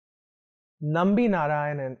Nambi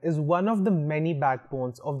Narayanan is one of the many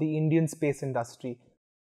backbones of the Indian space industry.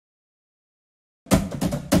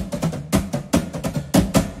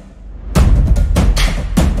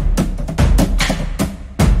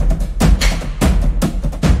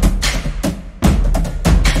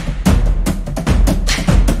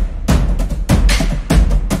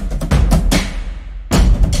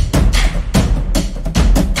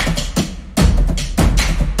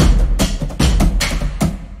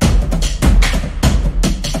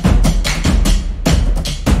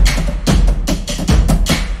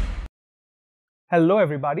 Hello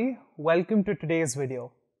everybody, welcome to today's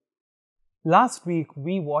video. Last week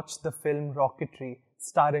we watched the film Rocketry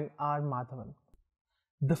starring R. Madhavan.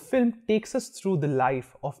 The film takes us through the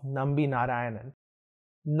life of Nambi Narayanan.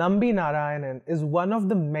 Nambi Narayanan is one of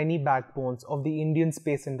the many backbones of the Indian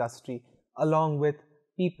space industry along with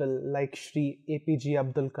people like Sri APJ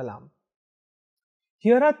Abdul Kalam.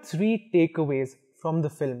 Here are 3 takeaways from the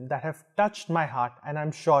film that have touched my heart and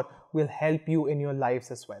I'm sure will help you in your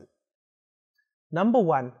lives as well. Number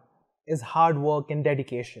 1 is hard work and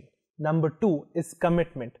dedication. Number 2 is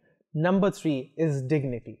commitment. Number 3 is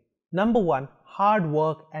dignity. Number 1, hard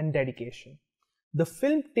work and dedication. The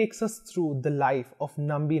film takes us through the life of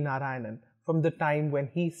Nambi Narayanan from the time when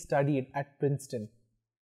he studied at Princeton.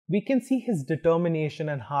 We can see his determination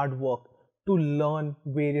and hard work to learn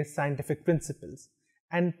various scientific principles.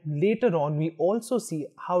 And later on, we also see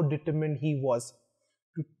how determined he was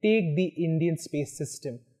to take the Indian space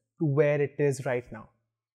system to where it is right now.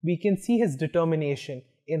 We can see his determination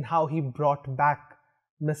in how he brought back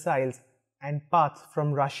missiles and paths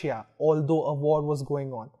from Russia, although a war was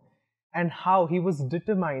going on, and how he was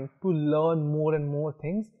determined to learn more and more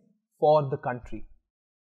things for the country.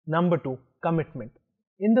 Number 2, commitment.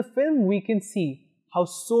 In the film, we can see how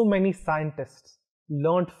so many scientists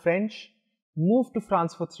learned French, moved to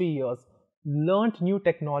France for 3 years, learned new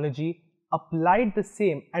technology, applied the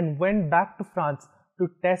same, and went back to France to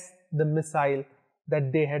test the missile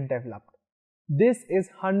that they had developed. This is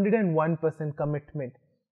 101% commitment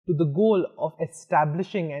to the goal of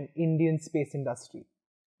establishing an Indian space industry.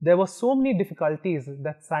 There were so many difficulties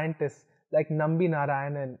that scientists like Nambi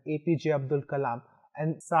Narayanan, APJ Abdul Kalam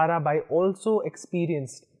and Sarabhai also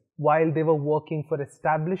experienced while they were working for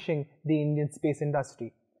establishing the Indian space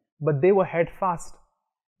industry. But they were headfast.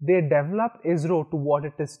 They developed ISRO to what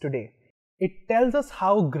it is today. It tells us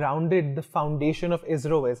how grounded the foundation of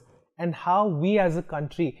ISRO is and how we as a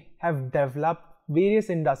country have developed various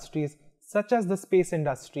industries such as the space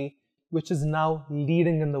industry, which is now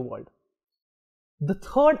leading in the world. The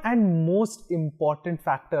third and most important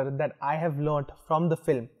factor that I have learned from the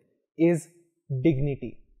film is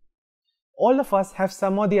dignity. All of us have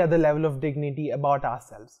some or the other level of dignity about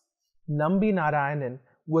ourselves. Nambi Narayanan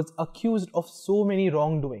was accused of so many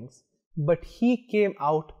wrongdoings, but he came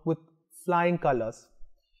out with flying colors.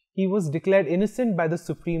 He was declared innocent by the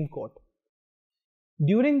Supreme Court.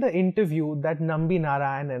 During the interview that Nambi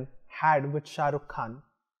Narayanan had with Shah Rukh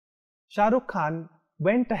Khan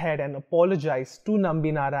went ahead and apologized to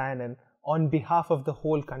Nambi Narayanan on behalf of the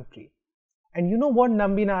whole country. And you know what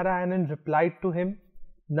Nambi Narayanan replied to him?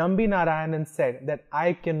 Nambi Narayanan said that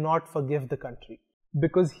I cannot forgive the country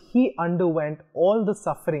because he underwent all the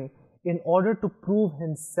suffering in order to prove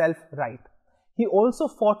himself right. He also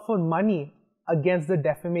fought for money against the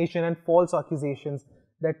defamation and false accusations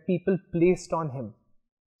that people placed on him.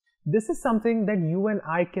 This is something that you and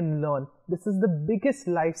I can learn. This is the biggest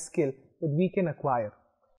life skill that we can acquire.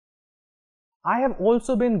 I have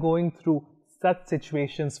also been going through such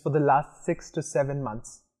situations for the last 6 to 7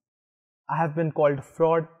 months. I have been called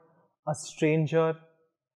fraud, a stranger,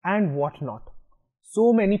 and whatnot.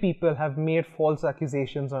 So many people have made false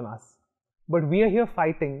accusations on us. But we are here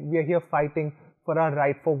fighting. We are here fighting for our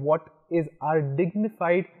right, for what is our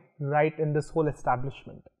dignified right in this whole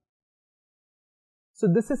establishment. So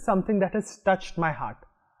this is something that has touched my heart.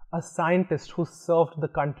 A scientist who served the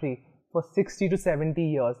country for 60 to 70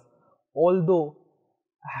 years, although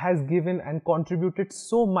has given and contributed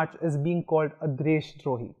so much, is being called a Desh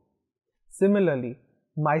Drohi. Similarly,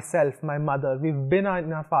 myself, my mother, we've been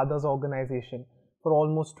in our father's organization for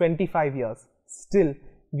almost 25 years. Still,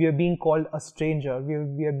 we are being called a stranger.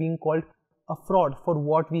 We are being called a fraud for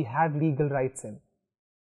what we had legal rights in.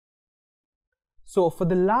 So for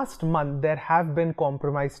the last month, there have been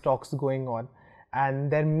compromise talks going on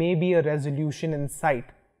and there may be a resolution in sight.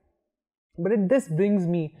 But this brings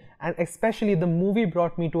me, and especially the movie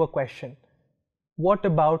brought me to a question. What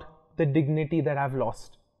about the dignity that I've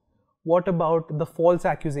lost? What about the false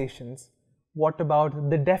accusations? What about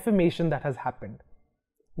the defamation that has happened?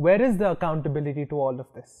 Where is the accountability to all of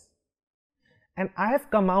this? And I have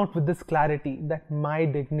come out with this clarity that my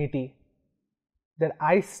dignity that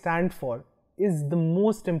I stand for is the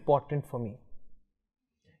most important for me.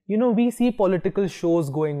 We see political shows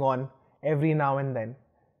going on every now and then.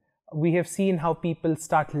 We have seen how people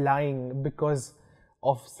start lying because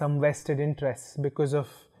of some vested interests, because of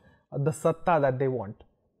the satta that they want.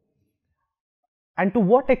 And to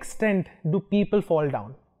what extent do people fall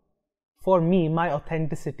down? For me, my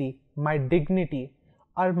authenticity, my dignity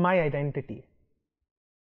are my identity.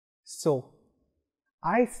 So,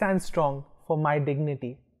 I stand strong for my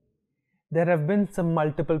dignity. There have been some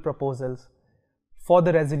multiple proposals for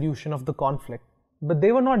the resolution of the conflict, but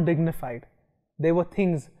they were not dignified. They were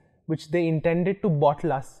things which they intended to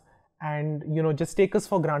bottle us and, just take us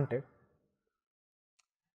for granted.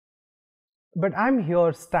 But I'm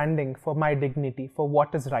here standing for my dignity, for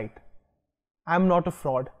what is right. I'm not a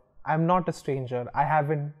fraud. I'm not a stranger. I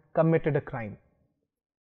haven't committed a crime.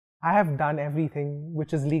 I have done everything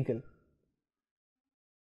which is legal.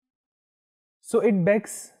 So it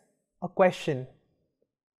begs a question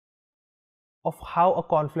of how a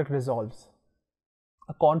conflict resolves.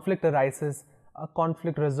 A conflict arises, a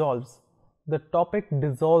conflict resolves. The topic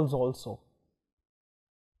dissolves also.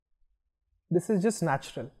 This is just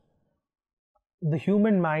natural. The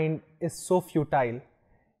human mind is so futile.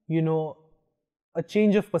 A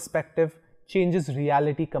change of perspective changes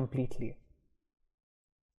reality completely.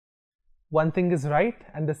 One thing is right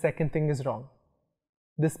and the second thing is wrong.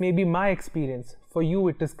 This may be my experience. For you,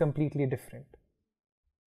 it is completely different.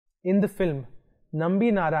 In the film,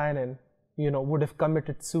 Nambi Narayanan, would have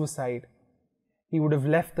committed suicide. He would have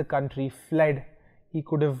left the country, fled. He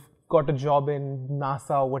could have got a job in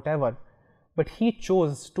NASA or whatever. But he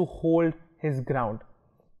chose to hold his ground.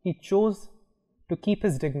 He chose to keep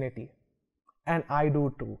his dignity. And I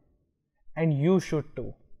do too. And you should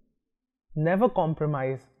too. Never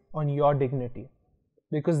compromise on your dignity,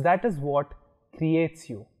 because that is what creates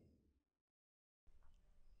you.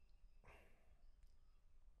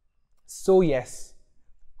 So yes,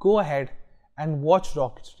 go ahead and watch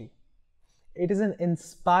Rocketry. It is an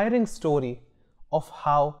inspiring story of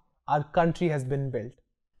how our country has been built.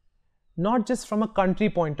 Not just from a country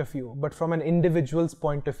point of view, but from an individual's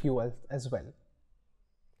point of view as well.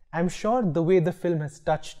 I'm sure the way the film has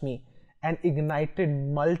touched me and ignited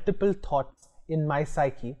multiple thoughts in my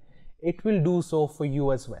psyche, it will do so for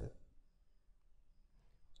you as well.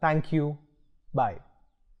 Thank you. Bye.